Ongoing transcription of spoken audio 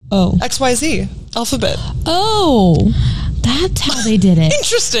Oh. XYZ alphabet. Oh. That's how they did it.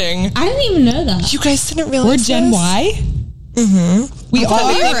 Interesting. I didn't even know that. You guys didn't realize We're Gen Y? Mm-hmm. We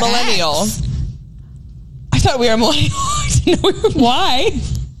are millennial. I thought we were millennial. I didn't know we were Y.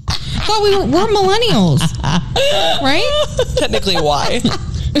 I thought we're millennials. Right? Technically Y.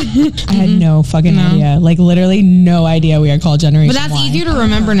 I had no fucking idea. Like, literally no idea we are called Generation But that's Y. easier to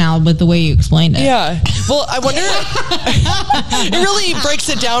remember now with the way you explained it. Yeah. Well, I wonder. It really breaks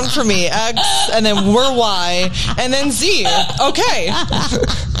it down for me. X, and then we're Y, and then Z. Okay.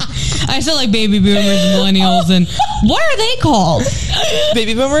 I said like baby boomers and millennials, and what are they called?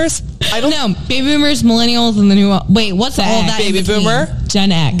 Baby boomers? I don't know. Baby boomers, millennials, and the new. Wait, what's all that? Baby boomer?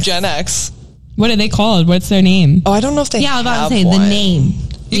 Gen X. Gen X. What are they called? What's their name? Oh, I don't know if they have I was about to say one. the name.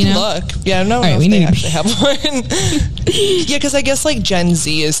 You can look. Yeah, I don't know if they actually have one. Yeah, because I guess like Gen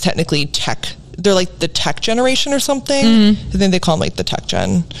Z is technically tech. They're like the tech generation or something. I think they call them like the tech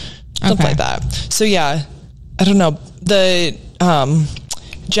gen. Something like that. So yeah, I don't know. The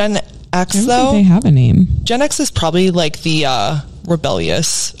Gen X I don't though. think they have a name. Gen X is probably like the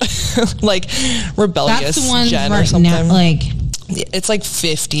rebellious, like rebellious That's the ones gen right or something. now, like it's like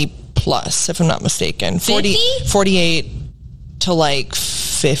 50 plus, if I'm not mistaken. 50? 48 to like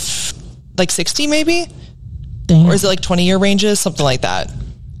 60 maybe? Dang. Or is it like 20-year ranges? Something like that.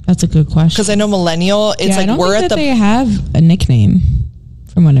 That's a good question. Because I know millennial, it's like we're at the... they have a nickname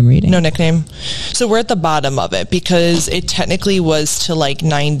from what I'm reading. No nickname. So we're at the bottom of it because it technically was to like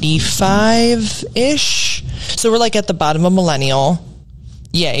 95-ish. So we're like at the bottom of millennial.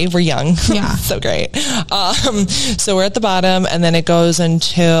 Yay, we're young. Yeah. So great. So we're at the bottom and then it goes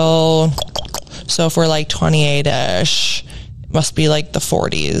until... So if we're like 28-ish, it must be like the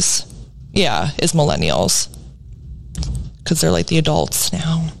 40s. Yeah, is millennials. Because they're like the adults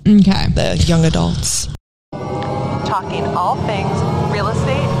now. okay. The young adults. Talking all things real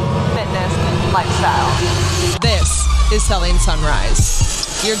estate, fitness, lifestyle. This is Selling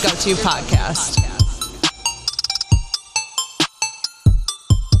Sunrise, your go-to podcast.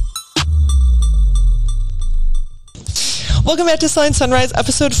 Welcome back to Selling Sunrise,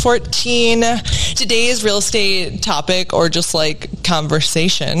 episode 14. Today's real estate topic, or just like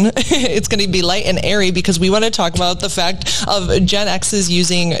conversation, it's going to be light and airy because we want to talk about the fact of Gen X's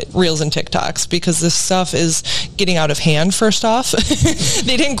using Reels and TikToks because this stuff is getting out of hand, first off.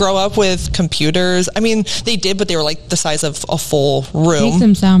 They didn't grow up with computers. I mean, they did, but they were like the size of a full room. Makes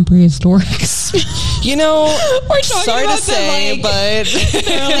them sound prehistoric. You know, We're talking sorry to about say, but... They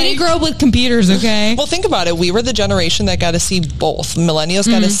didn't grow up with computers, okay? Well, think about it. We were the generation that got to see both. Millennials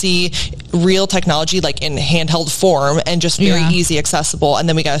got to see real technology like in handheld form and just very easy accessible, and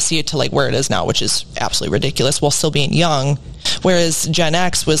then we got to see it to like where it is now, which is absolutely ridiculous while still being young. Whereas Gen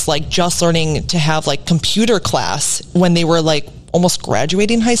X was like just learning to have like computer class when they were like almost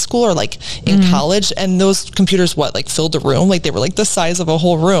graduating high school or like in college, and those computers filled a room, like they were like the size of a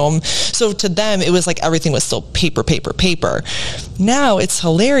whole room. So to them it was like everything was still paper. Now it's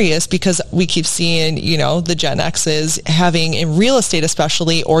hilarious because we keep seeing, you know, the Gen X's having in real estate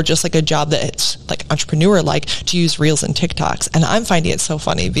especially, or just like a job that's like entrepreneur like, to use Reels and TikToks, and I'm finding it so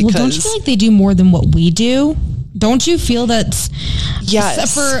funny because don't you feel like they do more than what we do? Don't you feel that's...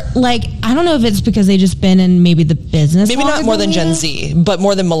 Yes. For like, I don't know if it's because they just been in maybe the business. Maybe not more than Gen Z, but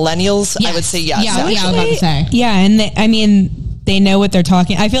more than millennials. Yes. I would say yes. Yeah, I was about to say. Yeah, and they know what they're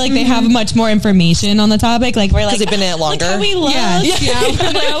talking. I feel like they have much more information on the topic. Like we're like, because they've been in it longer. Look how we look. Yeah. We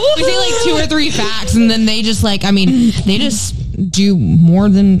say like 2 or 3 facts, and then they just like, I mean, they just do more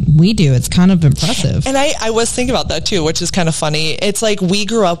than we do. It's kind of impressive. And I was thinking about that too, which is kind of funny. It's like we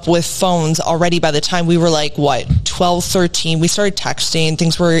grew up with phones already by the time we were like, 12, 13. We started texting.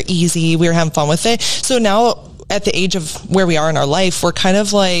 Things were easy. We were having fun with it. So now at the age of where we are in our life, we're kind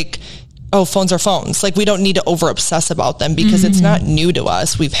of like, oh, phones are phones. Like, we don't need to over obsess about them because it's not new to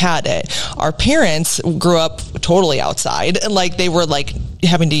us. We've had it. Our parents grew up totally outside, and like they were like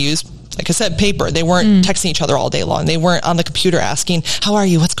having to use, like I said, paper. They weren't texting each other all day long. They weren't on the computer asking, how are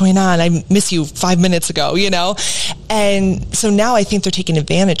you? What's going on? I miss you 5 minutes ago, you know? And so now I think they're taking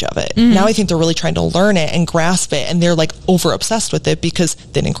advantage of it. Now I think they're really trying to learn it and grasp it, and they're like over obsessed with it because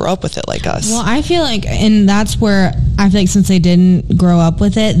they didn't grow up with it like us. Well, I feel like, and that's where I feel like since they didn't grow up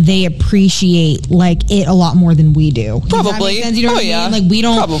with it, they appreciate like it a lot more than we do. Probably. Does that make sense? You know what I mean? Like we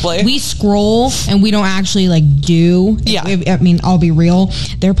don't, Probably. We scroll and we don't actually like do. Yeah. I mean, I'll be real.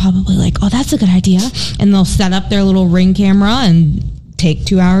 They're probably like, oh, that's a good idea. And they'll set up their little Ring camera and take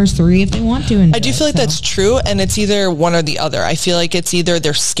 2 hours, 3 if they want to. And I do feel like that's true, and it's either one or the other. I feel like it's either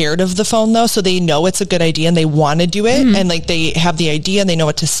they're scared of the phone though, so they know it's a good idea and they want to do it, and like they have the idea and they know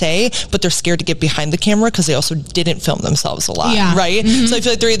what to say, but they're scared to get behind the camera because they also didn't film themselves a lot, right? So I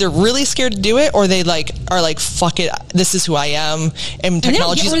feel like they're either really scared to do it, or they like are like, fuck it, this is who I am, and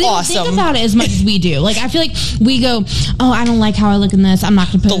technology is awesome. They don't think about it as much as we do. Like I feel like we go, oh, I don't like how I look in this, I'm not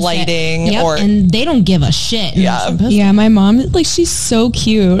going to post the lighting, it. Yep. And they don't give a shit. Yeah, my mom, like, she's so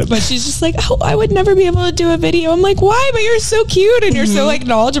cute, but she's just like, oh, I would never be able to do a video. I'm like, why? But you're so cute and you're so like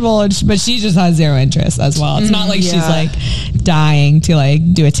knowledgeable. And but she just has zero interest as well. It's not like she's like dying to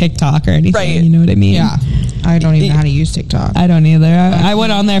like do a TikTok or anything. Right. You know what I mean? Yeah. I don't even know how to use TikTok. I don't either. I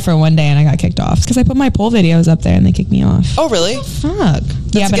went on there for one day and I got kicked off because I put my poll videos up there and they kicked me off. Oh, really? Oh, fuck.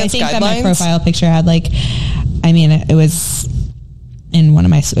 Yeah, but I think that my profile picture had like, I mean, it was in one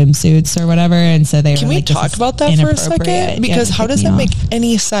of my swimsuits or whatever, and so they can were we like, talk about that for a second? Because how does that make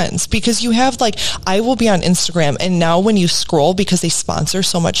any sense? Because you have like, I will be on Instagram, and now when you scroll, because they sponsor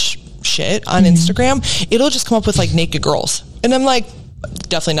so much shit on Instagram, it'll just come up with like naked girls, and I'm like,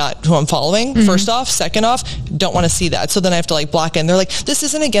 definitely not who I'm following. First off. Second off, don't want to see that. So then I have to like block it. And they're like, this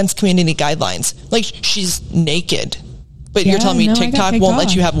isn't against community guidelines. Like, she's naked. But you're telling me TikTok won't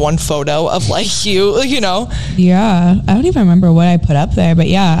let you have one photo of like you know? Yeah. I don't even remember what I put up there, but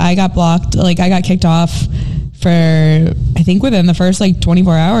yeah, I got blocked. Like I got kicked off for, I think within the first like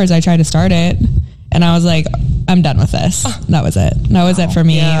 24 hours, I tried to start it and I was like, I'm done with this. That was it. That was it for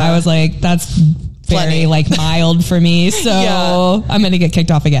me. Yeah. I was like, that's very like mild for me. So I'm going to get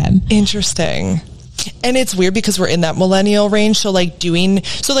kicked off again. Interesting. And it's weird because we're in that millennial range. So like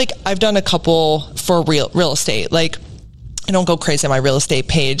I've done a couple for real estate. Like, I don't go crazy on my real estate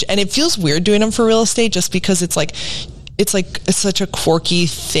page, and it feels weird doing them for real estate just because it's such a quirky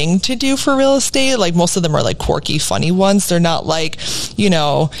thing to do for real estate. Like most of them are like quirky, funny ones. They're not like,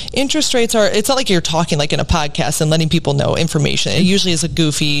 interest rates are, it's not like you're talking like in a podcast and letting people know information. It usually is a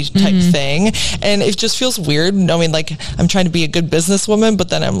goofy type thing. And it just feels weird knowing like I'm trying to be a good businesswoman, but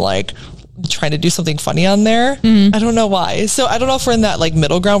then I'm like trying to do something funny on there. I don't know why. So I don't know if we're in that like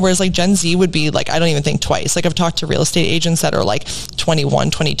middle ground, whereas like Gen Z would be like, I don't even think twice. Like I've talked to real estate agents that are like 21,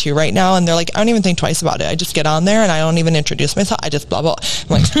 22 right now, and they're like, I don't even think twice about it. I just get on there and I don't even introduce myself. I just blah, blah.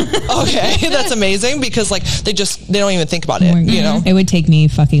 I'm like, okay, that's amazing, because like they don't even think about it, It would take me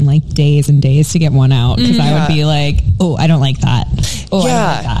fucking like days and days to get one out, because I would be like, oh, I don't like that. Oh, yeah,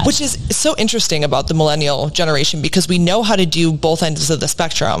 I don't like that. Which is so interesting about the millennial generation, because we know how to do both ends of the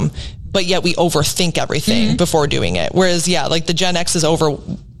spectrum, but yet we overthink everything before doing it. Whereas, like the Gen X is over,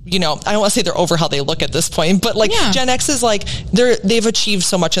 I don't want to say they're over how they look at this point, but like Gen X is like, they've achieved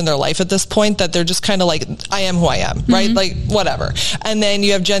so much in their life at this point that they're just kind of like, I am who I am, right? Like whatever. And then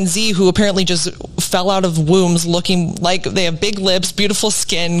you have Gen Z, who apparently just fell out of wombs looking like they have big lips, beautiful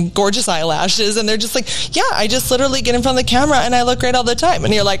skin, gorgeous eyelashes. And they're just like, I just literally get in front of the camera and I look great all the time.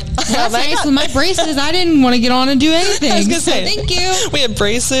 And you're like, that's nice. With my braces, I didn't want to get on and do anything. I was gonna say, thank you. We had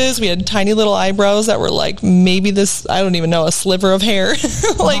braces, we had tiny little eyebrows that were like maybe this, I don't even know, a sliver of hair.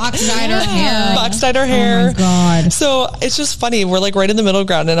 Like box-dyed our hair. Box-dyed our hair. Oh my God. So it's just funny. We're like right in the middle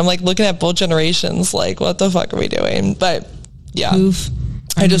ground, and I'm like looking at both generations like, what the fuck are we doing? But yeah. Poof.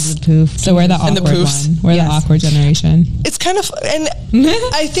 I just poof. So we're the awkward one. We're the awkward generation. It's kind of, and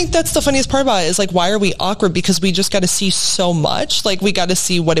I think that's the funniest part about it, is like, why are we awkward? Because we just got to see so much. Like we got to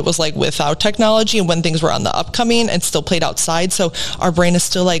see what it was like without technology and when things were on the upcoming and still played outside. So our brain is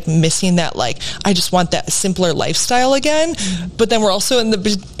still like missing that, like, I just want that simpler lifestyle again. But then we're also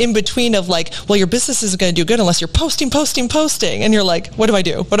in between of like, well, your business isn't going to do good unless you're posting. And you're like, what do I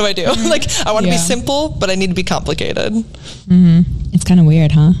do? Like, I want to be simple, but I need to be complicated. It's kind of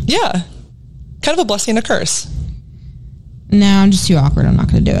weird, huh? Yeah. Kind of a blessing and a curse. No, I'm just too awkward. I'm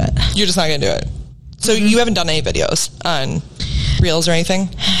not going to do it. You're just not going to do it. So you haven't done any videos on Reels or anything?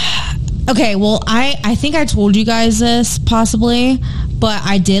 Okay, well, I think I told you guys this possibly, but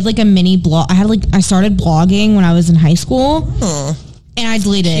I did like a mini blog. I started blogging when I was in high school. And I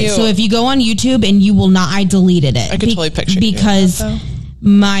deleted it. So if you go on YouTube and you will not, I deleted it. I could totally picture you because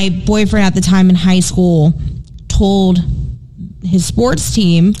my boyfriend at the time in high school told his sports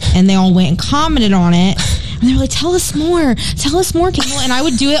team, and they all went and commented on it, and they were like, tell us more, Kendall. And I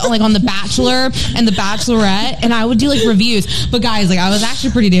would do it like on The Bachelor and The Bachelorette, and I would do like reviews. But guys, like I was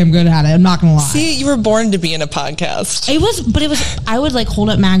actually pretty damn good at it, I'm not gonna lie. See, you were born to be in a podcast. It was I would like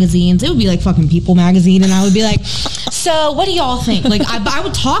hold up magazines. It would be like fucking People magazine, and I would be like, so what do y'all think? Like I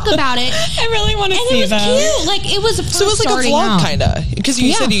would talk about it. I really want to see that. And it was cute. Like it was so it was like a vlog kind of, because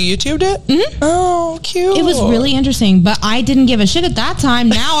you said you YouTubed it. Oh, cute. It was really interesting, but I didn't give a shit at that time.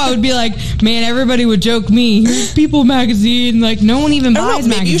 Now I would be like, man, everybody would joke me money. Here's People magazine. Like, no one even I buys don't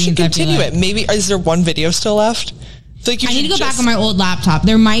know, maybe you magazines. should continue it. Maybe, is there one video still left? I feel like you I need to go should back on my old laptop.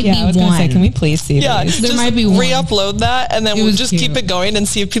 There might be I was one. gonna say, can we please see Yeah, these? There just might be one. re-upload that, and then It we'll was just cute. keep it going and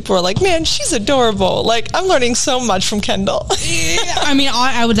see if people are like, man, she's adorable. Like, I'm learning so much from Kendall. I mean,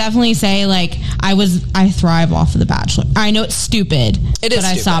 I would definitely say, like, I thrive off of The Bachelor. I know it's stupid, It is but I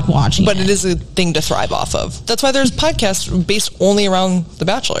stupid, stopped watching but it. it is a thing to thrive off of. That's why there's podcasts based only around The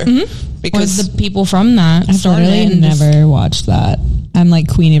Bachelor. Because Because the people from that I've started literally and just- never watched that. I'm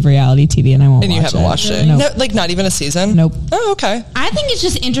like queen of reality TV, and I won't. and you watch haven't watched it. Nope. No, like not even a season. Nope. Oh, okay. I think it's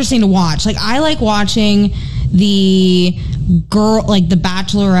just interesting to watch. Like, I like watching the The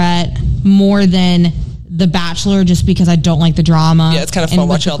Bachelorette more than The Bachelor, just because I don't like the drama. Yeah, it's kind of And fun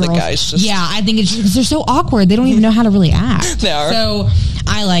with watching all the girls- guys just- Yeah, I think it's just because they're so awkward. They don't even know how to really act. They are. So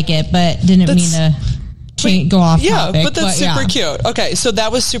I like it, but didn't mean to go off Yeah, topic. but that's super yeah. cute. Okay, so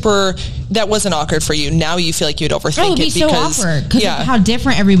that wasn't awkward for you. Now you feel like you'd overthink Oh, it'd be it so because awkward because yeah. of how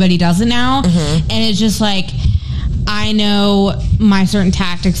different everybody does it now. And it's just like, I know my certain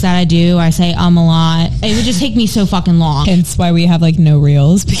tactics that I do. I say a lot. It would just take me so fucking long. Hence why we have like no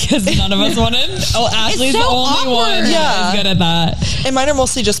reels, because none of us wanted. Oh, Ashley's so the only awkward. one Yeah. who's good at that. And mine are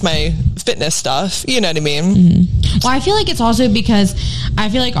mostly just my fitness stuff. You know what I mean? Well, I feel like it's also because I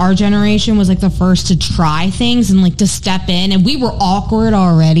feel like our generation was like the first to try things and like to step in, and we were awkward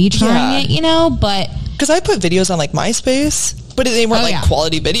already trying Yeah. it, but Because I put videos on like MySpace, but they weren't Oh, like yeah.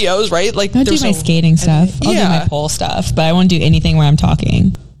 quality videos, right? Like I'll do there's my no- skating stuff. I'll Yeah. do my pole stuff, but I won't do anything where I'm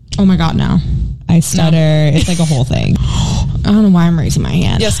talking. oh my God, no. I stutter. It's like a whole thing. I don't know why I'm raising my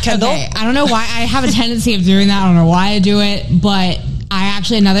hand. Yes, Kendall? Okay, I don't know why. I have a tendency of doing that. I don't know why I do it, but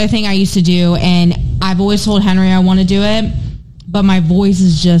another thing I used to do, and I've always told Henry I want to do it, but my voice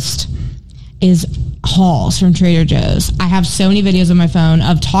is hauls from Trader Joe's. I have so many videos on my phone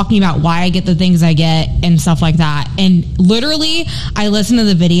of talking about why I get the things I get and stuff like that. And literally, I listen to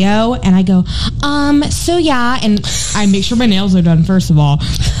the video and I go, so yeah, and I make sure my nails are done first of all.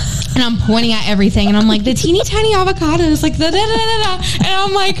 And I'm pointing at everything, and I'm like, the teeny tiny avocados, like da da da da da. And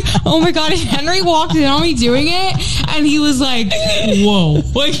I'm like, oh my God! And Henry walked in on me doing it, and he was like, whoa,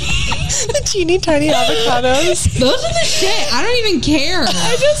 like the teeny tiny avocados. those are the shit. I don't even care.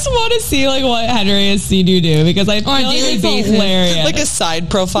 I just want to see like what Henry has seen you do, because I feel On a like daily it's basis. hilarious. Like a side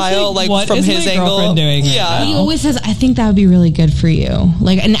profile, like what from is his my angle. girlfriend doing right Yeah. He always says, I think that would be really good for you,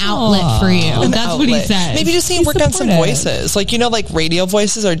 like an outlet for you. An That's what he outlet. says. Maybe just need to He's work on some supportive. voices. Like, you know, like radio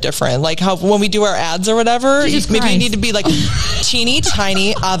voices are different. Like how when we do our ads or whatever, Jesus maybe you Christ. need to be like, teeny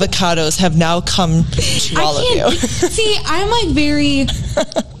tiny avocados have now come to all of you. See, I'm like very.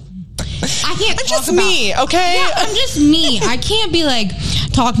 I can't. I'm talk just about, me, okay? Yeah, I'm just me. I can't be like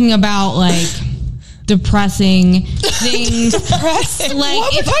talking about like depressing things. Depressing. Like,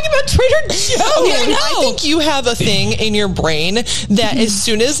 What? We're if- talking about Trader Joe's. Yeah, I know. I think you have a thing in your brain that as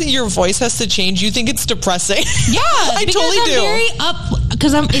soon as your voice has to change, you think it's depressing. Yeah, I because totally I'm do. very up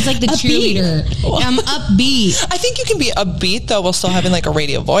because it's like the Upbeat. cheerleader. I'm upbeat. I think you can be upbeat though while still having like a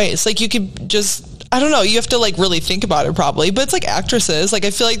radio voice. Like you could just, I don't know, you have to like really think about it probably. But it's like actresses. Like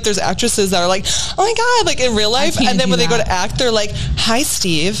I feel like there's actresses that are like, oh my God, like in real life. can't And then do when they go that. to act, they're like, hi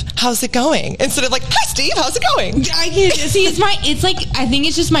Steve, how's it going? Instead of like, hi Steve, how's it going? I can't see. It's like I think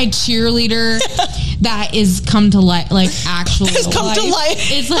it's just my cheerleader that is come to life, like actual. Has come to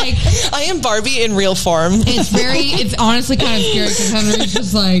life. It's like I am Barbie in real form. it's honestly kind of scary because Henry's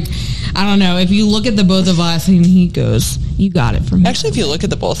just like, I don't know. If you look at the both of us, and he goes, "You got it from me." Actually, if you look at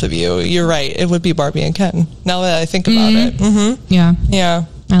the both of you, you're right. It would be Barbie and Ken. Now that I think about it. Mm-hmm. Yeah, Yeah.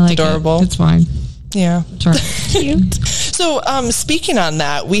 I like adorable. it. It's fine. Yeah. Sure. Cute. So, speaking on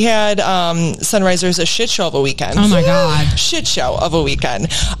that, we had Sunrisers a shit show of a weekend. Oh my God. Shit show of a weekend.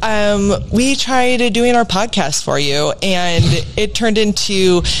 We tried doing our podcast for you, and it turned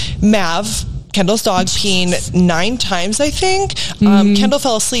into Mav, Kendall's dog, peeing 9 times, I think. Kendall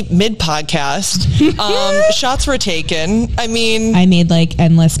fell asleep mid-podcast. Shots were taken. I mean... I made like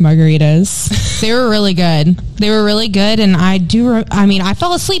endless margaritas. They were really good. And I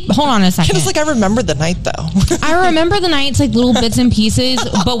fell asleep. Hold on a second. Kendall's like, I remember the night, though. I remember the nights like little bits and pieces,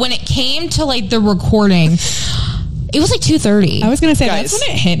 but when it came to like the recording, it was like 2:30. I was going to say, Guys. that's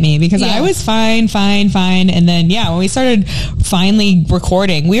when it hit me, because Yeah. I was fine. And then, when we started finally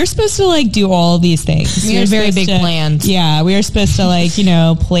recording, we were supposed to like do all these things. We had were very supposed big to- plans. Yeah. We were supposed to like,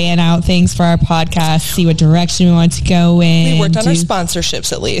 plan out things for our podcast, see what direction we want to go in. We worked on our do-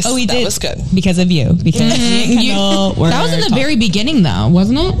 sponsorships, at least. Oh, we did. That was good. Because of you. Because me and Kendall were That was in the talking. very beginning, though,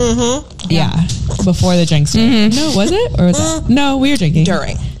 wasn't it? Yeah. Before the drinks. No, was it? Or was it? No, we were drinking.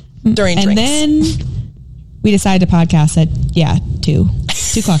 During And drinks. then we decided to podcast at 2.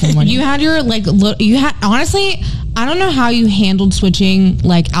 2 o'clock in the morning. You had your honestly, I don't know how you handled switching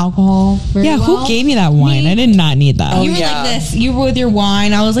like alcohol very well. Who gave me that wine? I did not need that. You were like this. You were with your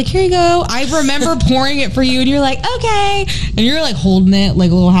wine. I was like, here you go. I remember pouring it for you, and you're like, okay. And you're like holding it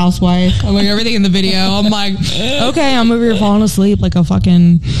like a little housewife. I'm like everything in the video. I'm like, okay, I'm over here falling asleep like a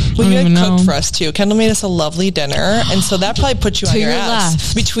fucking. Well, you had cooked for us too. Kendall made us a lovely dinner, and so that probably put you on your ass.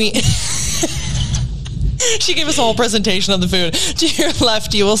 Left. Between. She gave us a whole presentation of the food. To your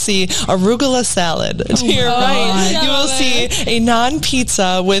left, you will see arugula salad. To your right, you will see a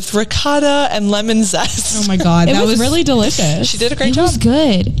non-pizza with ricotta and lemon zest. Oh my God. That was really delicious. She did a great It job. was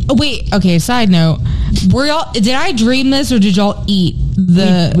good. Oh, wait. Okay. Side note. Did I dream this or did y'all eat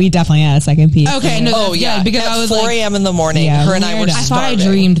the? We definitely had a second piece. Okay. No, Oh, that's yeah. good, because At I was 4 like, a.m. in the morning, Yeah, her and I were I thought I starving.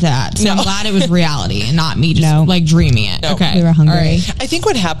 dreamed that. So I'm glad it was reality and not me just like dreaming it. No. Okay. We were hungry. All right. I think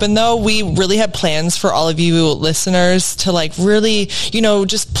what happened though, we really had plans for all of you listeners to like really,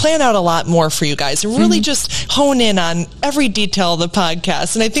 just plan out a lot more for you guys and really just hone in on every detail of the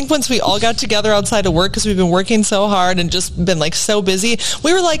podcast. And I think once we all got together outside of work, because we've been working so hard and just been like so busy,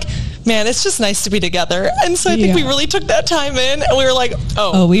 we were like, man, it's just nice to be together. And so I think we really took that time in, and we were like,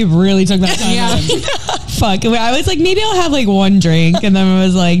 oh, we really took that time. Fuck. I was like, maybe I'll have like one drink, and then it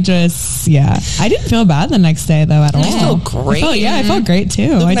was like, I didn't feel bad the next day though at all. You feel great. I felt great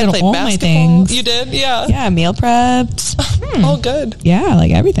too. Luke I and did played all my basketball. things. You did? Yeah. Yeah, meal prepped. All good. Yeah,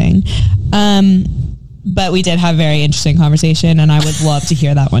 like everything. But we did have a very interesting conversation, and I would love to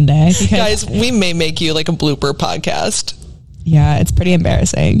hear that one day. Because, Guys, we may make you like a blooper podcast. yeah, it's pretty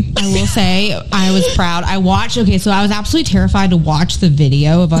embarrassing. I will say I was proud. I was absolutely terrified to watch the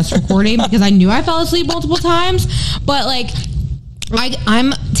video of us recording because I knew I fell asleep multiple times. But like,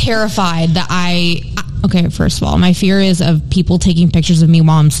 I'm terrified that first of all, my fear is of people taking pictures of me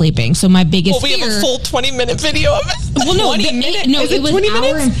while I'm sleeping. So my biggest we fear. have a full 20-minute video of it. Well, no, 20 minutes? No, Is it it was 20 an hour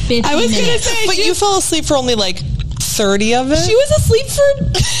minutes? and 50 I was going to minutes. say, But you fell asleep for only like 30 of it? she was asleep for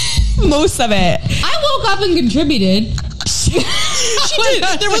most of it. I woke up and contributed. She did.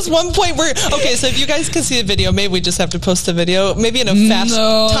 There was one point where, so if you guys can see the video, maybe we just have to post the video, maybe in a fast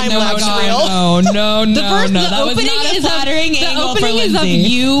time-lapse reel. No. That was not a flattering angle for is of Lindsay.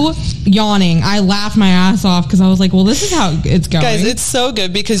 you yawning. I laughed my ass off because I was like, well, this is how it's going. Guys, it's so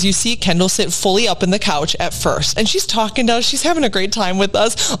good because you see Kendall sit fully up in the couch at first, and she's talking to us. She's having a great time with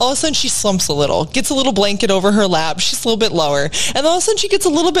us. All of a sudden, she slumps a little, gets a little blanket over her lap. She's a little bit lower. And all of a sudden, she gets a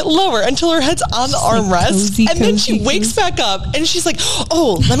little bit lower until her head's on the armrest. And then she wakes back up, and she's like,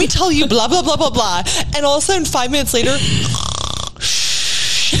 oh, let me tell you, blah, blah, blah, blah, blah. And all of a sudden, 5 minutes later...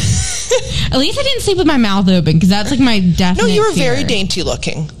 At least I didn't sleep with my mouth open because that's like my definite No, you were fear. very dainty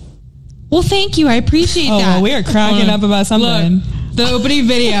looking. Well, thank you. I appreciate that. Well, we were cracking up about something. Look, the opening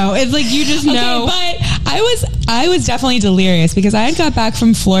video. It's like you just know. Okay, but I was definitely delirious because I had got back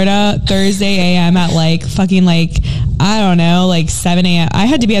from Florida Thursday a.m. at like fucking like, I don't know, like 7 a.m. I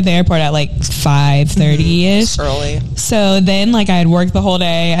had to be at the airport at like 5:30ish. Early. So then like I had worked the whole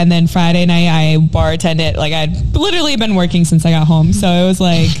day, and then Friday night I bartended. Like I'd literally been working since I got home. So it was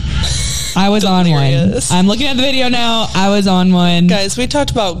like... I was Delirious. on one. I'm looking at the video now. I was on one. Guys, we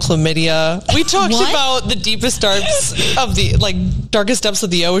talked about chlamydia. We talked about the deepest darkest depths of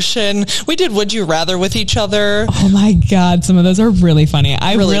the ocean. We did Would You Rather with each other. Oh my God, some of those are really funny.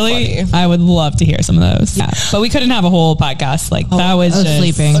 I Really funny. I would love to hear some of those. Yeah. But we couldn't have a whole podcast. Like that was I was just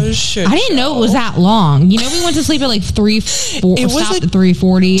sleeping. I I didn't know it was that long. We went to sleep at like 3:40 It was stopped a at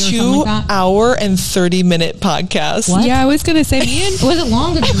 3:40 or something like that. 2 hour and 30-minute podcast. What? Yeah, I was gonna say me and Was it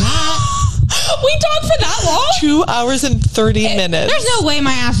longer than that? we talked for that long. 2 hours and 30 minutes. There's no way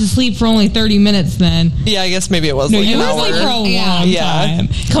my ass was asleep for only 30 minutes then. Yeah, I guess maybe it was No, like you an were hour. asleep for a long Yeah. time.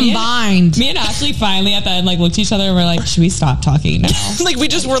 Combined. Me and Ashley finally at the end like looked at each other and we're like, should we stop talking now? Like we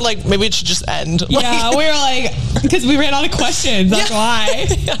just were like, maybe it should just end. Yeah, we were like, because we ran out of questions. That's why.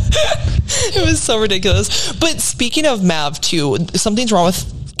 It was so ridiculous. But speaking of Mav too, something's wrong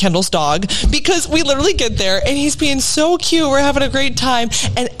with Kendall's dog because we literally get there and he's being so cute. We're having a great time,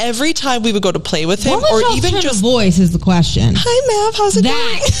 and every time we would go to play with him, What was or y'all's even tone just of voice is the question. hi Mav, how's it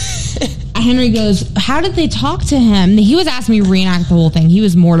That Henry goes, how did they talk to him? He was asking me to reenact the whole thing. He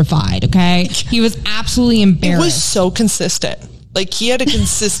was mortified. Okay, he was absolutely going? It embarrassed. was so consistent. Like he had a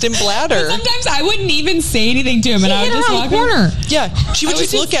consistent bladder. Sometimes I wouldn't even say anything to him, and I would hid just around walk the corner. Yeah, she would I would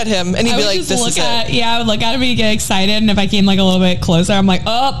just look at him and he'd I be would like, just "This look is at, it." Yeah, I would look at him and get excited, and if I came like a little bit closer, I'm like,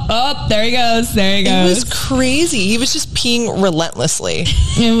 there he goes, there he It goes. was crazy. He was just peeing relentlessly.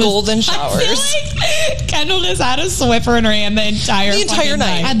 It was- Golden I showers. feel like Kendall just had a Swiffer in her hand the entire fucking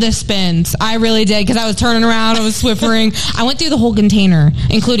night. I had the spins. I really did because I was turning around. I was Swiffering. I went through the whole container,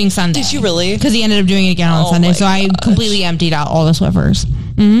 including Sunday. Did you really? Because he ended up doing it again on Oh Sunday. my So I completely emptied out all the Swiffers.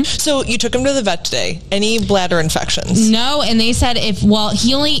 So you took him to the vet today. Any bladder infections? No, and they said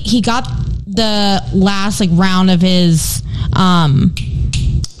he got the last like round of his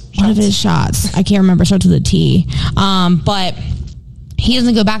one of his shots. I can't remember, starts with a T. But he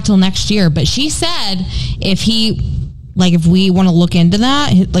doesn't go back till next year. But she said if we want to look into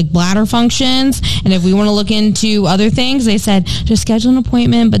that, like bladder functions, and if we want to look into other things, they said just schedule an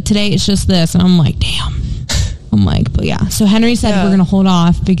appointment, but today it's just this. And I'm like, damn. I'm like, but yeah. So Henry said we're going to hold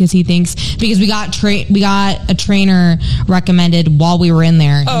off because we got a trainer recommended while we were in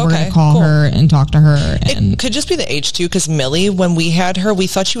there. And we're going to call her and talk to her. And it could just be the age too, because Millie, when we had her, we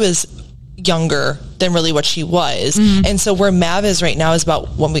thought she was younger than really what she was. And so where Mav is right now is about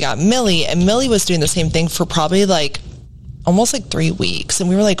when we got Millie, and Millie was doing the same thing for probably like almost like 3 weeks, and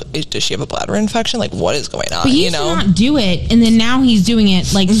we were like, does she have a bladder infection? Like, what is going on? But he used to not do it, and then now he's doing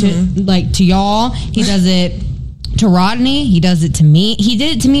it like to y'all. He does it to Rodney. He does it to me. He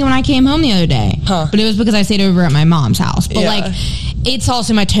did it to me when I came home the other day. But it was because I stayed over at my mom's house. But like, it's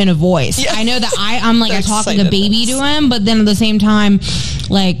also my tone of voice. Yeah. I know that I'm like, I talk like a baby to him, but then at the same time,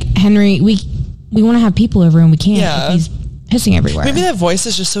 like Henry, we want to have people over and we can't. Yeah. He's pissing everywhere. Maybe that voice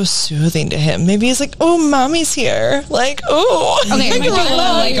is just so soothing to him. Maybe he's like, oh, mommy's here. Like, oh. Okay,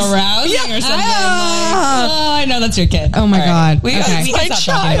 like arousing or something. Oh, I know that's your kid. Oh my God. We my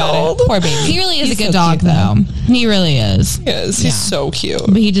child. Poor baby. He really is a good dog though. He really is. He is. He's so cute.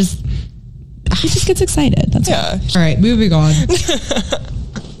 But he just gets excited. That's all right, moving on.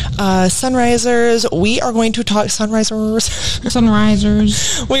 Sunrisers. We are going to talk Sunrisers.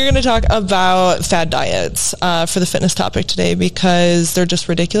 We're going to talk about fad diets for the fitness topic today because they're just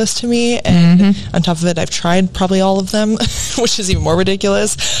ridiculous to me. And on top of it, I've tried probably all of them, which is even more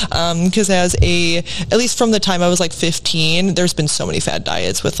ridiculous. Because at least from the time I was like 15, there's been so many fad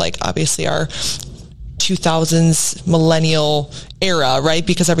diets with like obviously our 2000s millennial era, right?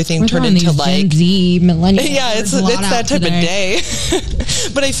 Because everything turned into like Gen Z millennial. Yeah, it's that type of day.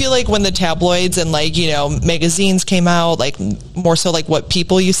 But I feel like when the tabloids and like, you know, magazines came out, like more so like what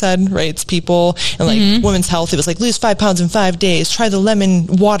People, you said, right? It's People and like Women's Health. It was like lose 5 pounds in 5 days. Try the lemon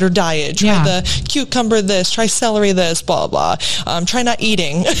water diet. Try the cucumber this. Try celery this. Blah blah. Try not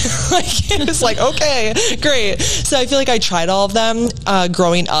eating. Like it was like okay, great. So I feel like I tried all of them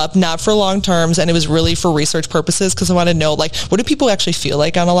growing up, not for long terms, and it was really for research purposes because I want to know like what do people actually feel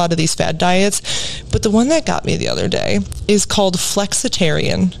like on a lot of these fad diets. But the one that got me the other day is called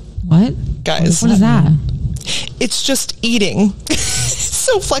flexitarian. What? Guys. What is that? It's just eating.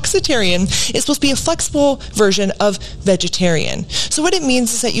 So flexitarian is supposed to be a flexible version of vegetarian. So what it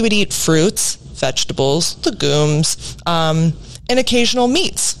means is that you would eat fruits, vegetables, legumes, and occasional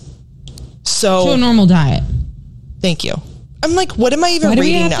meats. So a normal diet. Thank you. I'm like, what am I even reading now? Why do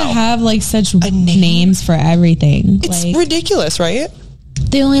we have to have like such names for everything? It's like, ridiculous, right?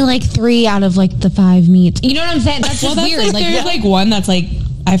 They only like 3 out of like the 5 meats. You know what I'm saying? That's just weird. Like there's like one that's like,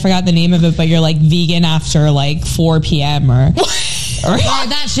 I forgot the name of it, but you're like vegan after like 4 p.m. or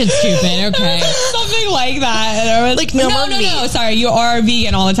that shit's stupid. Okay, something like that. Like no, sorry, you are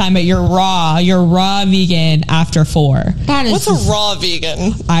vegan all the time, but you're raw vegan after 4. What's a raw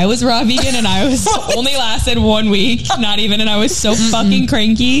vegan? I was raw vegan and I was only lasted 1 week, not even, and I was so fucking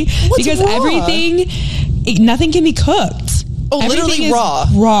cranky because raw? Nothing can be cooked. Oh, literally raw.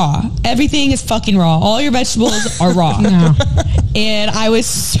 Raw. Everything is fucking raw. All your vegetables are raw. No. And I was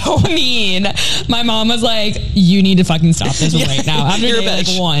so mean. My mom was like, you need to fucking stop this right now. After day like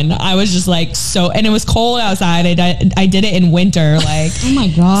 1, I was just like and it was cold outside. I did it in winter. Like, oh my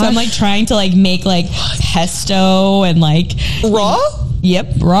God. So I'm like trying to like make like pesto and like. Raw?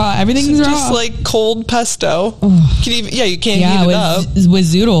 Yep, raw. Everything's raw. Just like cold pesto. You can't heat it up. With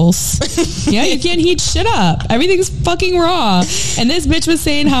zoodles. Yeah, you can't heat shit up. Everything's fucking raw. And this bitch was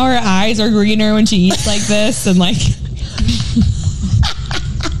saying how her eyes are greener when she eats like this and like...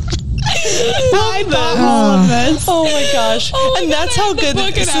 I bought all of this. Oh my gosh. And that's how good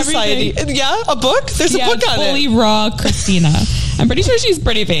society... Yeah, a book? There's a book on it. Fully Raw Christina. I'm pretty sure she's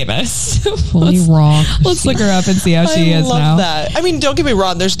pretty famous. Fully Raw. Let's look her up and see how she is now. I love that. I mean, don't get me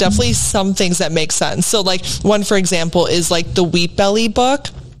wrong. There's definitely some things that make sense. So like one, for example, is like the Wheat Belly book.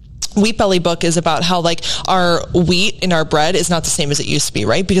 Wheat Belly book is about how like our wheat in our bread is not the same as it used to be,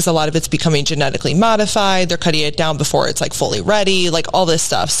 right? Because a lot of it's becoming genetically modified. They're cutting it down before it's like fully ready, like all this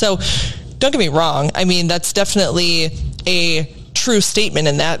stuff. So don't get me wrong. I mean, that's definitely a true statement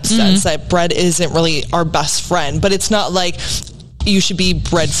in that sense that bread isn't really our best friend, but it's not like you should be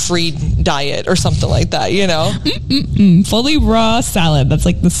bread-free diet or something like that, you know? Fully raw salad. That's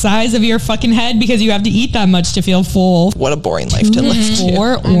like the size of your fucking head because you have to eat that much to feel full. What a boring life to live.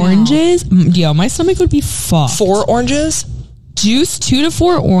 4 oranges? Yo, my stomach would be fucked. 4 oranges? juice 2 to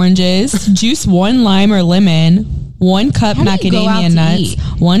 4 oranges, juice 1 lime or lemon, 1 cup How do you go out macadamia to nuts, eat?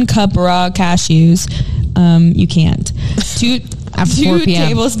 1 cup raw cashews. You can't. 2 After 4 p.m.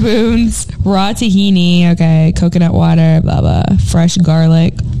 tablespoons raw tahini. Okay, coconut water. Blah blah. Fresh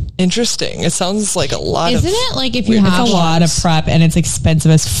garlic. Interesting. It sounds like a lot Isn't of... it like if you weird- have It's a lot of prep, and it's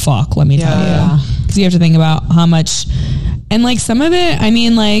expensive as fuck. Let me tell Yeah. you, because you have to think about how much, and like some of it. I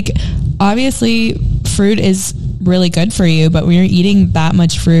mean, like obviously, fruit is really good for you, but when you're eating that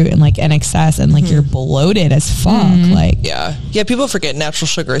much fruit and like in excess, and like you're bloated as fuck, like Yeah. People forget natural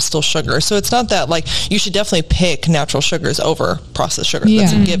sugar is still sugar. So it's not that like you should definitely pick natural sugars over processed sugar.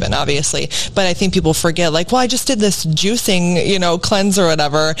 That's a Yeah. given, obviously. But I think people forget like, well, I just did this juicing, cleanse or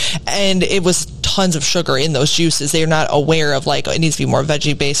whatever, and it was tons of sugar in those juices. They're not aware of like, it needs to be more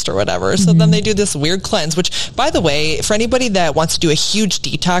veggie based or whatever. So then they do this weird cleanse, which by the way, for anybody that wants to do a huge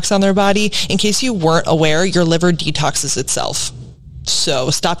detox on their body, in case you weren't aware, your liver detoxes itself. So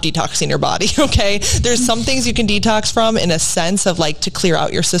stop detoxing your body, okay? There's some things you can detox from in a sense of like to clear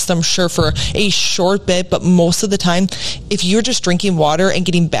out your system, sure, for a short bit, but most of the time, if you're just drinking water and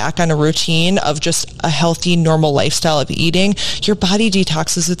getting back on a routine of just a healthy, normal lifestyle of eating, your body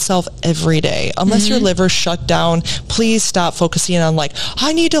detoxes itself every day. Unless your liver's shut down, please stop focusing on like,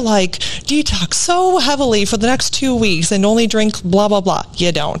 I need to like detox so heavily for the next 2 weeks and only drink blah, blah, blah.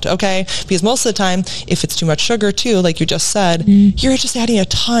 You don't, okay? Because most of the time, if it's too much sugar too, like you just said, you're just adding a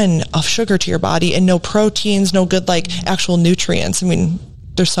ton of sugar to your body and no proteins, no good like actual nutrients. I mean,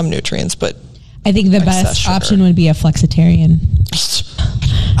 there's some nutrients, but I think the Excess best sugar. option would be a flexitarian.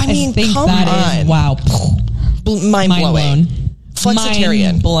 I mean, I think come that is on. wow. Mind blowing. blown.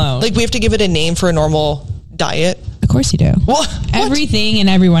 Flexitarian. Mind blown. Like we have to give it a name for a normal diet. Of course you do. What? Everything and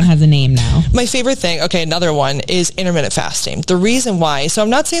everyone has a name now. My favorite thing, okay, another one is intermittent fasting. The reason why, so I'm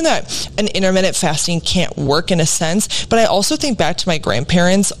not saying that an intermittent fasting can't work in a sense, but I also think back to my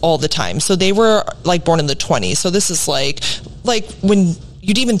grandparents all the time. So they were like born in the 20s. So this is like when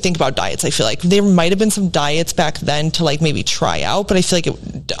you'd even think about diets, I feel like there might have been some diets back then to like maybe try out, but I feel like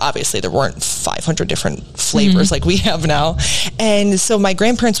obviously there weren't 500 different flavors like we have now. And so my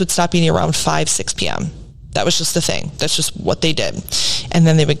grandparents would stop eating around 5, 6 p.m. That was just the thing. That's just what they did. And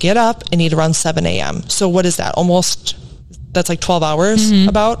then they would get up and eat around 7 a.m. So what is that? That's like 12 hours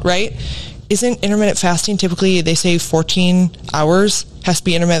about, right? Isn't intermittent fasting typically, they say 14 hours has to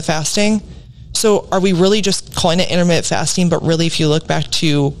be intermittent fasting? So are we really just calling it intermittent fasting, but really if you look back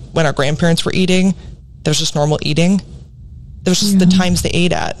to when our grandparents were eating, there was just normal eating? There was just the times they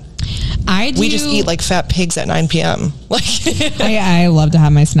ate at. We just eat like fat pigs at 9 p.m. Like, I love to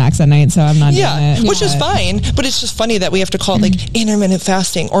have my snacks at night, so I'm not doing it. which is fine, but it's just funny that we have to call it like intermittent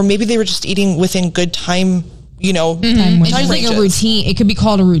fasting, or maybe they were just eating within good time, Time It's just like a ranges. routine. It could be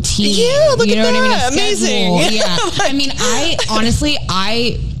called a routine. Yeah, look you at know what I mean? that. A Amazing. schedule. Yeah. I mean, I honestly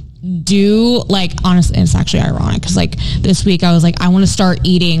do like, honestly, and it's actually ironic because like this week I was like, I want to start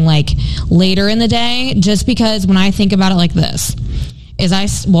eating like later in the day, just because when I think about it like this,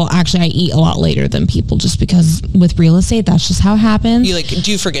 I eat a lot later than people, just because with real estate, that's just how it happens.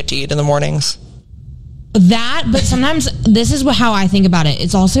 Do you forget to eat in the mornings? But sometimes this is how I think about it.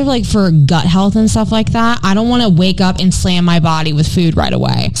 It's also like for gut health and stuff like that. I don't want to wake up and slam my body with food right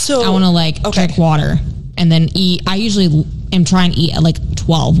away. So I want to drink water and then eat. I usually am trying to eat at like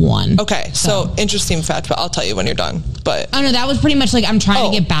 1. Okay, so interesting fact, but I'll tell you when you're done. But I don't know. That was pretty much like I'm trying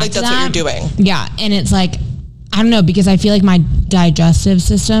to get back like to that's that. what you're doing. Yeah, and it's like, I don't know, because I feel like my digestive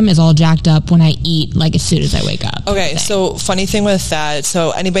system is all jacked up when I eat, like as soon as I wake up. Okay, so funny thing with that,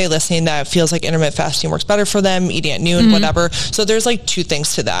 so anybody listening that feels like intermittent fasting works better for them, eating at noon, whatever, so there's like 2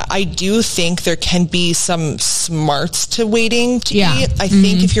 things to that. I do think there can be some smarts to waiting to eat. I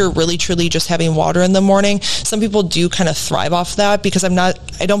think if you're really truly just having water in the morning, some people do kind of thrive off that, because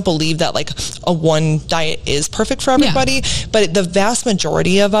I don't believe that like a one diet is perfect for everybody, but the vast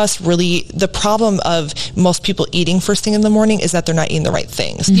majority of us really, the problem of most people eating first thing in the morning is that they're not eating the right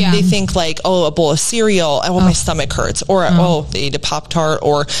things. They think like, oh, a bowl of cereal, my stomach hurts, or they eat a Pop-Tart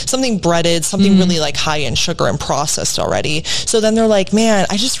or something breaded, something really like high in sugar and processed already. So then they're like, man,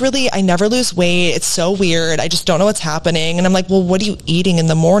 I never lose weight. It's so weird. I just don't know what's happening. And I'm like, well, what are you eating in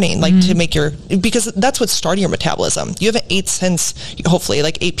the morning? Like to make because that's what's starting your metabolism. You haven't ate since hopefully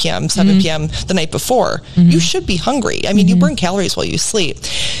like 8 p.m., 7 p.m. the night before. You should be hungry. I mean, you burn calories while you sleep.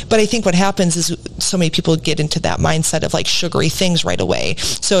 But I think what happens is so many people get into that mindset of like sugary things right away.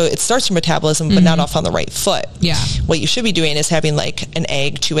 So it starts your metabolism, but not off on the right foot. Yeah. What you should be doing is having like an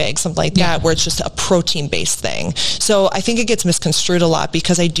egg, 2 eggs, something like that, where it's just a protein-based thing. So I think it gets misconstrued a lot,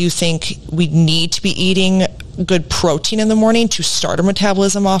 because I do think we need to be eating good protein in the morning to start our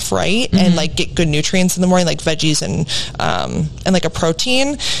metabolism off right and like get good nutrients in the morning, like veggies and like a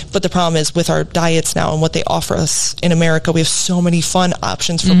protein. But the problem is with our diets now and what they offer us in America, we have so many fun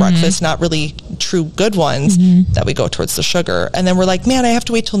options for breakfast, not really true good ones, that we go towards the sugar. And then we're like, man, I have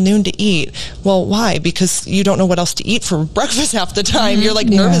to wait till noon to eat. Well, why? Because you don't know what else to eat for breakfast half the time. You're like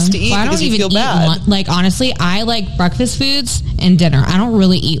nervous to eat because you feel bad. Like, honestly, I like breakfast foods and dinner. I don't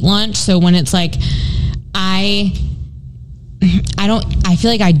really eat lunch. So when it's like, I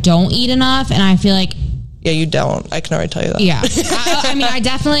feel like I don't eat enough, and I feel like, yeah, you don't. I can already tell you that. Yeah. I mean, I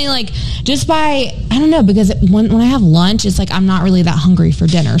definitely like just by, I don't know, because when I have lunch, it's like I'm not really that hungry for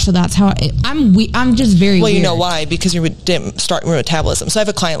dinner. So that's how I'm just very Well, you weird. know why? Because you didn't start your metabolism. So I have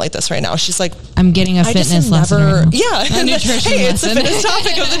a client like this right now. She's like, I'm getting a fitness lesson right now. Yeah. A nutrition hey, it's the lesson. fitness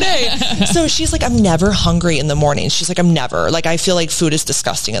topic of the day. So she's like, I'm never hungry in the morning. She's like, I'm never. Like, I feel like food is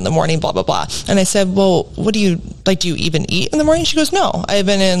disgusting in the morning, blah, blah, blah. And I said, well, what do you even eat in the morning? She goes, no, I've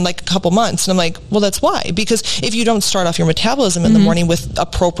been in like a couple months. And I'm like, well, that's why. Because if you don't start off your metabolism in the morning with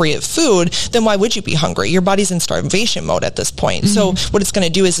appropriate food, then why would you be hungry? Your body's in starvation mode at this point. So what it's going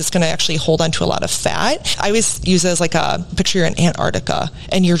to do is it's going to actually hold on to a lot of fat. I always use it as like a picture you're in Antarctica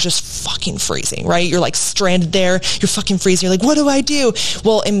and you're just fucking freezing, right? You're like stranded there. You're fucking freezing. You're like, what do I do?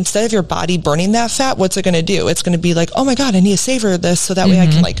 Well, instead of your body burning that fat, what's it going to do? It's going to be like, oh my God, I need to savor this so that way I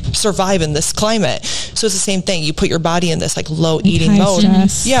can like survive in this climate. So it's the same thing. You put your body in this like low eating mode.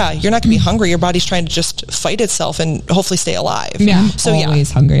 Stress. Yeah, you're not going to be hungry. Your body's trying to just fight itself and hopefully stay alive. Yeah. So always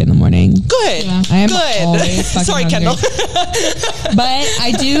hungry in the morning. Good. Yeah. I am Good. always fucking Sorry, hungry. Kendall. But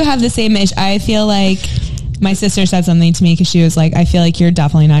I do have the same issue. I feel like my sister said something to me because she was like, I feel like you're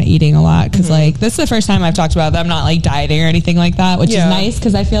definitely not eating a lot. Because like, this is the first time I've talked about that. I'm not like dieting or anything like that, which is nice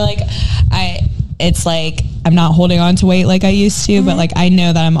because I feel like it's like I'm not holding on to weight like I used to, but like I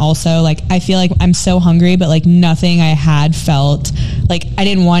know that I'm also like, I feel like I'm so hungry, but like nothing I had felt like I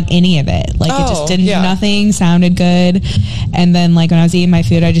didn't want any of it. Like it just didn't, nothing sounded good. And then like when I was eating my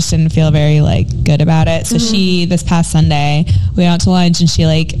food, I just didn't feel very like good about it. So this past Sunday, we went out to lunch and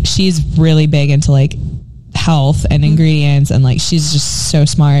she's really big into like health and ingredients, and like she's just so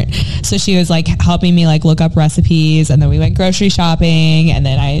smart. So she was like helping me like look up recipes, and then we went grocery shopping, and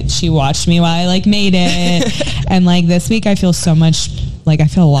then she watched me while I like made it. And like this week I feel so much like I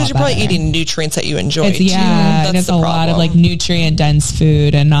feel a lot Because you're probably better. eating nutrients that you enjoy. And it's a lot of like nutrient dense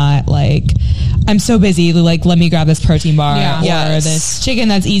food, and not like I'm so busy like let me grab this protein bar or this chicken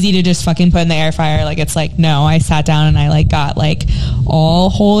that's easy to just fucking put in the air fryer. Like it's like, no, I sat down and I like got like all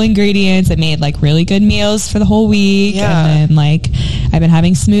whole ingredients. I made like really good meals for the whole week, and then like I've been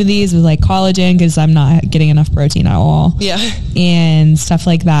having smoothies with like collagen because I'm not getting enough protein at all, and stuff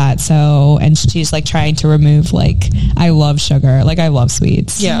like that. So, and she's like trying to remove like, I love sugar, like I love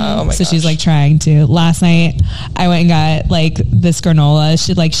sweets, oh my so gosh. she's like trying to. Last night I went and got like this granola.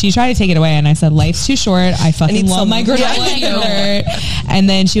 She tried to take it away, and I said, life's too short, I fucking love my granola yogurt. And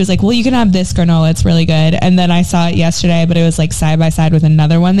then she was like, well, you can have this granola, it's really good. And then I saw it yesterday, but it was like side by side with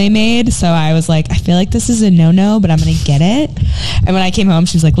another one they made, so I was like, I feel like this is a no-no, but I'm gonna get it. And when I came home,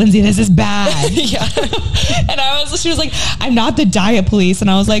 she was like, Lindsay, this is bad. And she was like, I'm not the diet police. And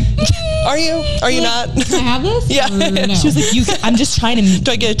I was like, are you not? Can I have this? Yeah. No. She was like, I'm just trying to.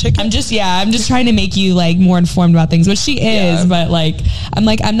 Do I get a ticket? I'm just trying to make you like more informed about things, which she is, but like, I'm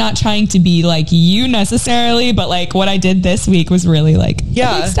not trying to be like you necessarily, but like what I did this week was really like a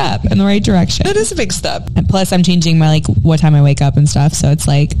big step in the right direction. That is a big step. And plus I'm changing my like what time I wake up and stuff. So it's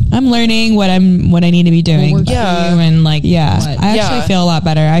like, I'm learning what I need to be doing. What works for you and like, I actually feel a lot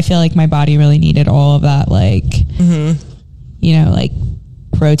better. I feel like my body really needed all of that, like, you know, like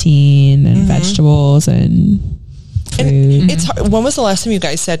protein and vegetables and food. And it's hard. When was the last time you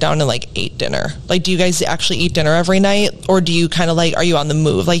guys sat down and like ate dinner? Like, do you guys actually eat dinner every night, or do you kind of like, are you on the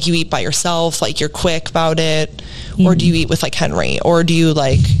move? Like you eat by yourself, like you're quick about it, or do you eat with like Henry, or do you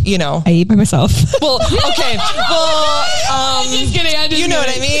like, you know? I eat by myself. Well, okay. Well, I'm just kidding. You know what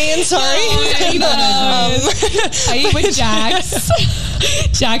I mean? Sorry. I eat with Jax.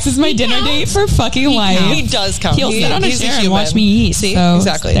 Jax is my dinner date for fucking life. He does count. He'll sit on a He's a chair and human. watch me eat. See? So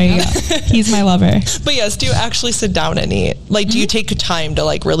Exactly. there you go. He's my lover. But yes, do you actually sit down and eat? Like, do you take time to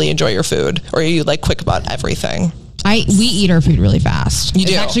like really enjoy your food, or are you like quick about everything? we eat our food really fast. You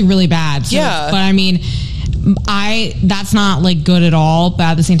it's do? actually really bad. So, but I mean, that's not like good at all. But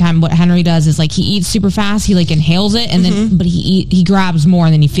at the same time, what Henry does is like he eats super fast. He like inhales it, and then but he grabs more,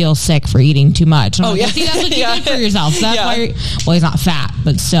 and then he feels sick for eating too much. And I'm like, well, see, that's what you did for yourself. So that's why. He's not fat,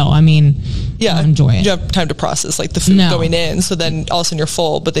 but still, I mean, enjoy it. You have time to process like the food going in, so then all of a sudden you're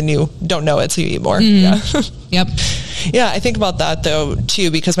full, but then you don't know it, so you eat more. Yep. Yeah, I think about that though too,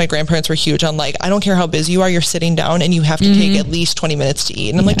 because my grandparents were huge on like, I don't care how busy you are, you're sitting down and you have to take at least 20 minutes to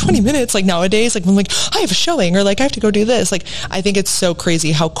eat. And I'm like, 20 minutes, like nowadays, like I'm like, I have a showing, or like I have to go do this. Like, I think it's so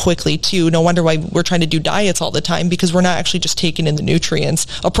crazy how quickly too, no wonder why we're trying to do diets all the time, because we're not actually just taking in the nutrients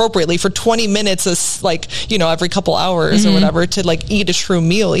appropriately for 20 minutes, like, you know, every couple hours or whatever to like eat a true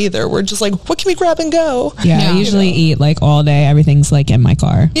meal either. We're just like, what can we grab and go? Yeah, I usually eat like all day. Everything's like in my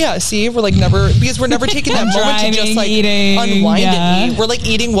car. Yeah, see, we're like never, because we're never taking that moment to just like eating, unwind and eat. We're like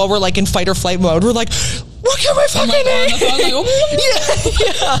eating while we're like in fight or flight mode. We're like, what can I fucking eat?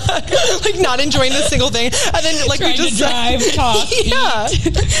 Yeah. Like not enjoying the single thing. And then like Trying we just to drive, talk, yeah.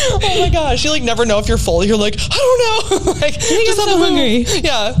 Oh my gosh. You like never know if you're full. You're like, I don't know. Like just I'm so hungry.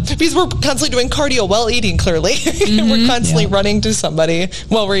 Yeah. Because we're constantly doing cardio while eating, clearly. We're constantly running to somebody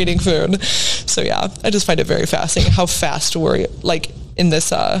while we're eating food. So yeah, I just find it very fascinating how fast we're like in this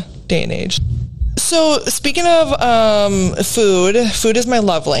day and age. So speaking of food is my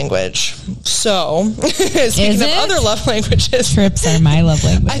love language. So speaking of other love languages, Trips are my love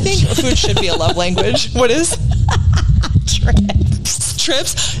language. I think food should be a love language. What is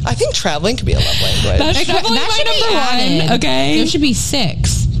trips? I think traveling could be a love language. That's definitely my number one. Okay, There should be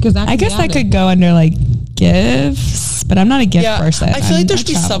 6 because I guess that could go under like gifts, but I'm not a gift person. I feel like there I'm should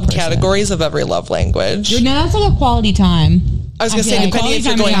be a travel person. subcategories of every love language. No, that's like a quality time. I was going to feel say, like depending if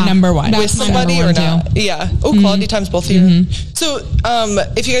you're quality going time is number one. with That's my somebody number or one, not. Yeah. Oh, quality times, both of you. So,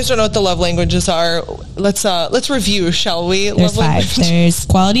 if you guys don't know what the love languages are, let's review, shall we? There's love 5. language. There's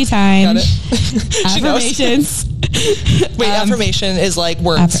quality time, Got it. She knows. affirmations. Wait, affirmation is like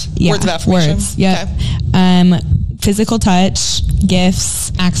words. Words of affirmation. Words. Yep. Okay. Physical touch,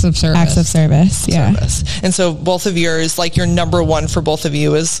 gifts, Acts of service. acts of service. Yeah. Service. And so both of yours, like your number one for both of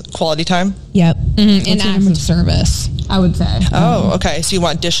you is quality time? Yep. And acts of service, I would say. Oh, okay. So you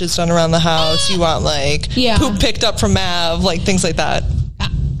want dishes done around the house. You want like poop picked up from Mav, like things like that.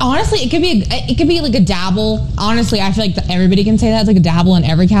 Honestly, it could be like a dabble. Honestly, I feel like everybody can say that. It's like a dabble in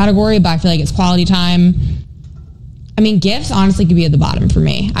every category, but I feel like it's quality time. I mean, gifts honestly could be at the bottom for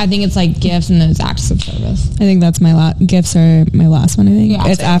me. I think it's like gifts and then it's acts of service. I think that's my gifts are my last one. I think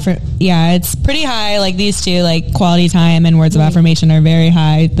Yeah, it's pretty high. Like these two, like quality time and words of affirmation are very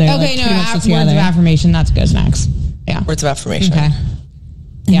high. They're Okay, like, no, words of affirmation, that's good next. Yeah. Words of affirmation. Okay.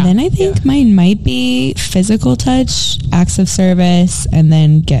 And then I think mine might be physical touch, acts of service, and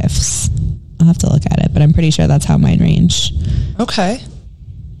then gifts. I'll have to look at it, but I'm pretty sure that's how mine range. Okay.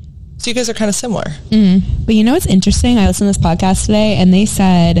 So you guys are kind of similar. Mm-hmm. But you know what's interesting? I listened to this podcast today, and they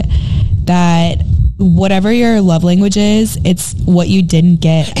said that whatever your love language is, it's what you didn't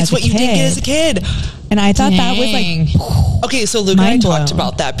get as a kid. It's what you did get as a kid. And I thought that was like... Okay, so Luke and I Mind talked blown.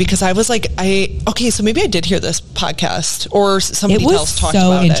 about that because I was like, so maybe I did hear this podcast or somebody It was else talked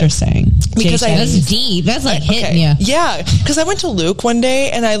so about interesting. it. Because That's deep. That's like hitting you. Yeah, because I went to Luke one day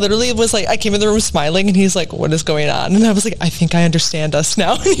and I literally was like, I came in the room smiling and he's like, what is going on? And I was like, I think I understand us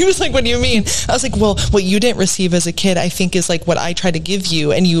now. And he was like, what do you mean? I was like, well, what you didn't receive as a kid, I think is like what I try to give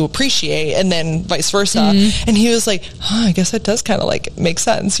you and you appreciate, and then vice versa. And he was like, I guess that does kind of like make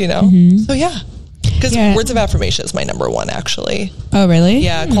sense, you know? So yeah. Because words of affirmation is my number one, actually. Oh, really?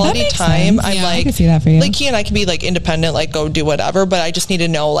 Yeah, quality time. Sense. I'm Yeah, like, I can see that for you. Like, he and I can be like independent, like go do whatever, but I just need to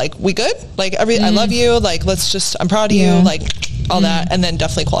know, like, we good? Like, I love you. Like, let's just, I'm proud of you. Like, all that. And then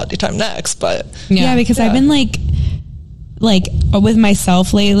definitely quality time next. But yeah, because I've been like with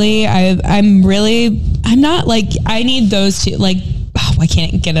myself lately, I'm not like, I need those two, like, I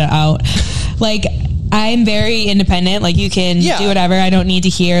can't get it out. Like, I'm very independent. Like, you can do whatever. I don't need to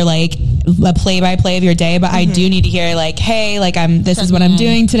hear like a play-by-play of your day, but I do need to hear like, hey, like this is what I'm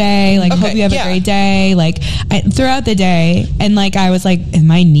doing today. Like, hope you have a great day. Like, throughout the day. And like, I was like, am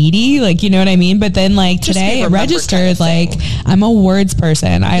I needy? Like, you know what I mean? But then like Just today be it remembered registered, kind of like, thing. I'm a words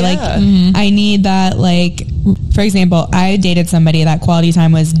person. I I need that. Like, for example, I dated somebody that quality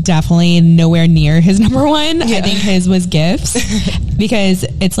time was definitely nowhere near his number one. I think his was gifts because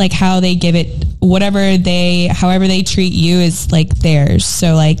it's like how they give it, however they treat you is like theirs.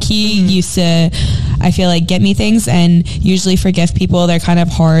 So like he used to, I feel like, get me things, and usually for gift people, they're kind of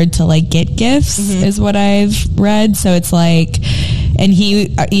hard to like get gifts is what I've read. So it's like, and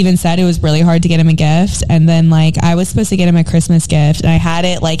he even said it was really hard to get him a gift. And then like I was supposed to get him a Christmas gift, and I had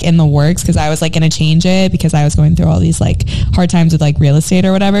it like in the works because I was like going to change it because I was going through all these like hard times with like real estate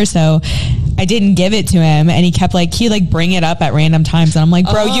or whatever. So I didn't give it to him, and he kept like, he'd like bring it up at random times, and I'm like,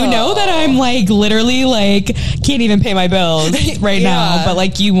 bro, you know that I'm like literally like can't even pay my bills right now, but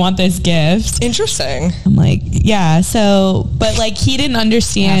like you want this gift. Interesting. I'm like, yeah. So, but like he didn't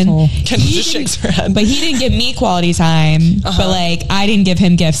understand. Kendall just shakes her head. But he didn't give me quality time. But like like, I didn't give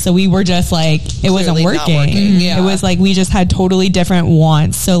him gifts. So we were just like, it wasn't Clearly not working. yeah. It was like, we just had totally different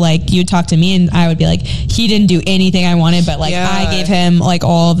wants. So like, you'd talk to me and I would be like, he didn't do anything I wanted, but like, I gave him like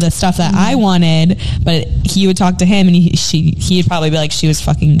all of the stuff that I wanted, but he would talk to him and he'd probably be like, she was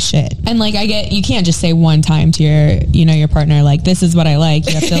fucking shit. And like, you can't just say one time to your partner, like, this is what I like.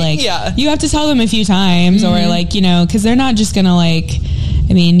 You have to like, you have to tell them a few times or like, cause they're not just gonna like,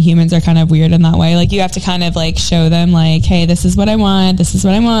 I mean, humans are kind of weird in that way. Like, you have to kind of like show them like, hey, this is what I want. This is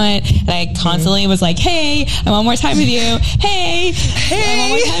what I want. And I constantly was like, hey, I want more time with you. Hey, I want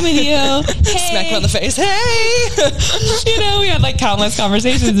more time with you. Hey. Smack him on the face. Hey. We had like countless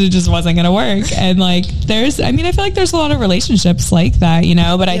conversations. It just wasn't going to work. And like, I feel like there's a lot of relationships like that,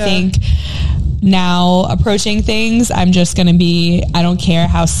 but I think now approaching things, I'm just going to I don't care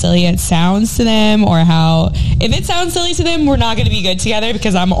how silly it sounds to them or if it sounds silly to them, we're not going to be good together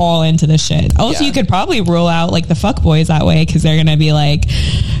because I'm all into this shit. Also, you could probably rule out like the fuck boys that way because they're going to be like,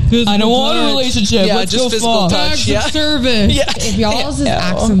 I don't want a relationship. Yeah, let's just go physical fuck. touch. Yeah. Service. Yeah. If y'all's is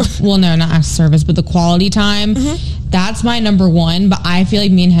acts of, well, no, not acts of service, but the quality time, that's my number one. But I feel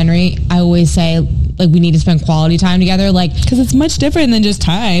like me and Henry, I always say, like, we need to spend quality time together, like, because it's much different than just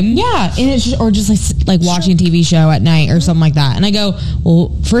time. Yeah, and it's just, or just like watching a TV show at night or something like that. And I go,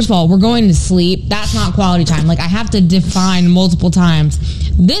 well, first of all, we're going to sleep. That's not quality time. Like, I have to define multiple times.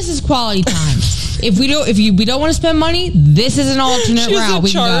 This is quality time. If we don't want to spend money, this is an alternate route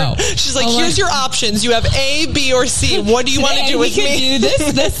we can go. She's like, here's your options. You have A, B, or C. What do you want to do with me? Do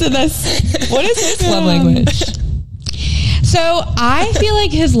this, and this. What is his love language? So I feel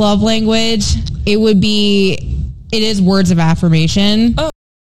like his love language, it is words of affirmation. Oh.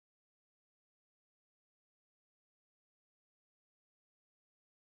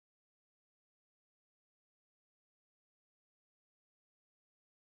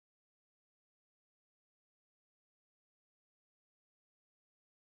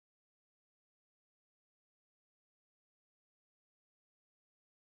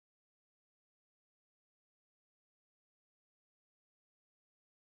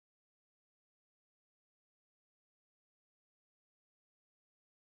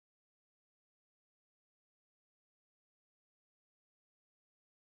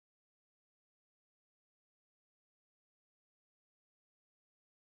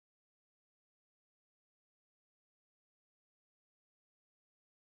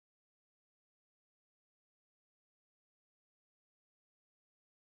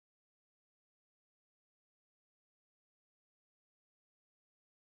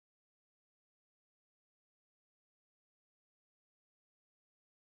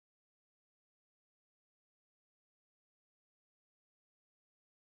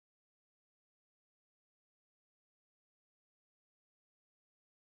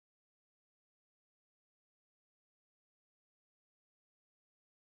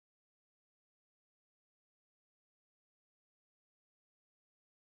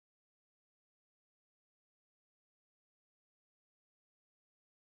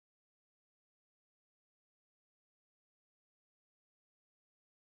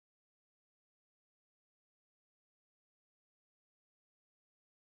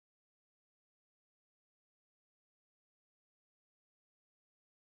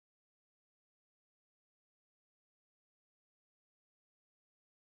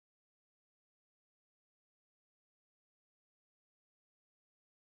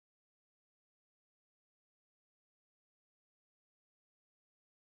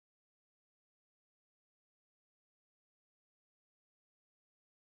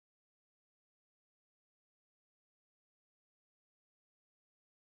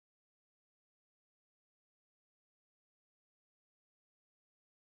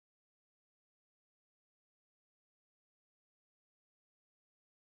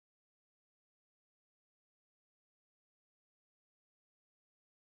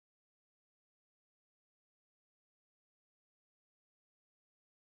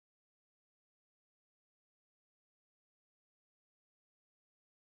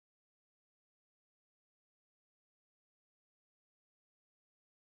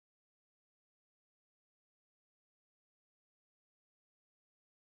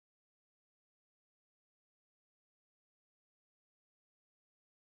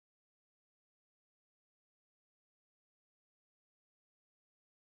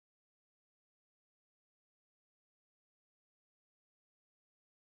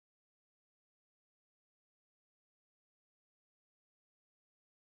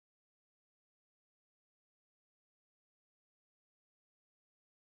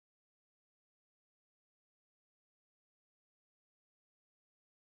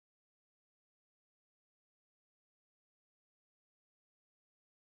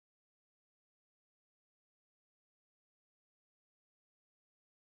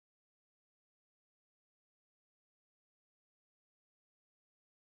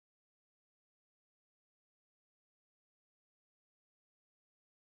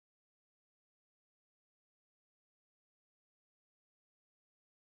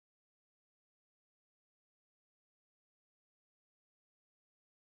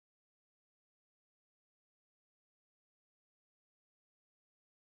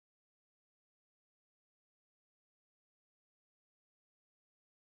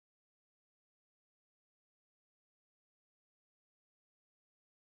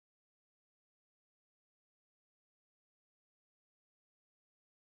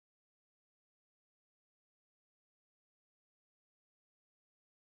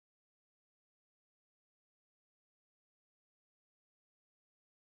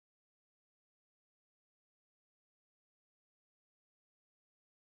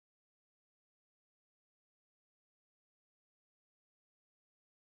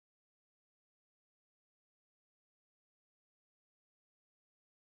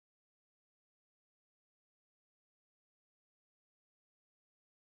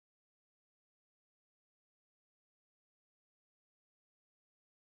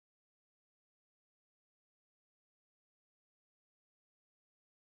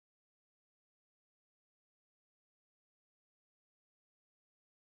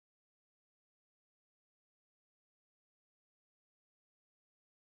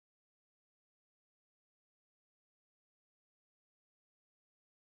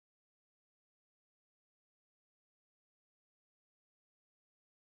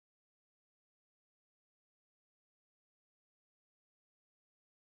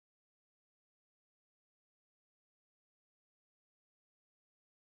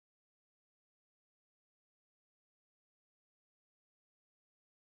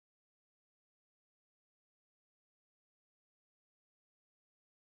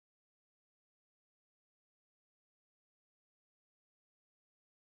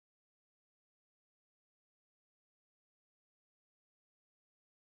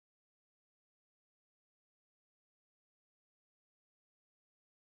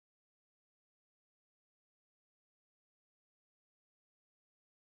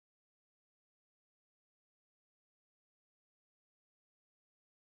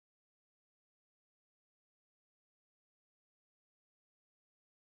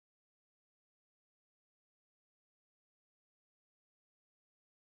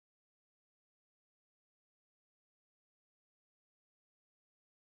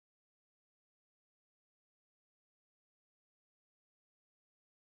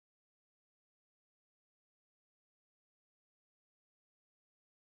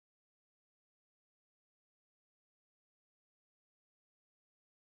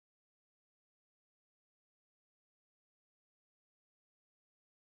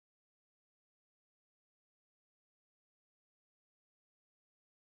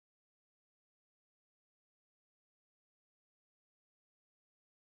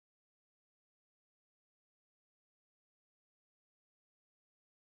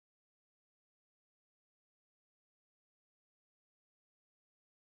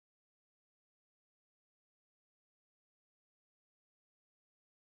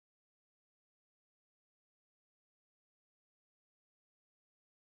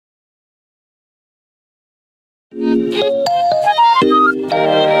 Bye.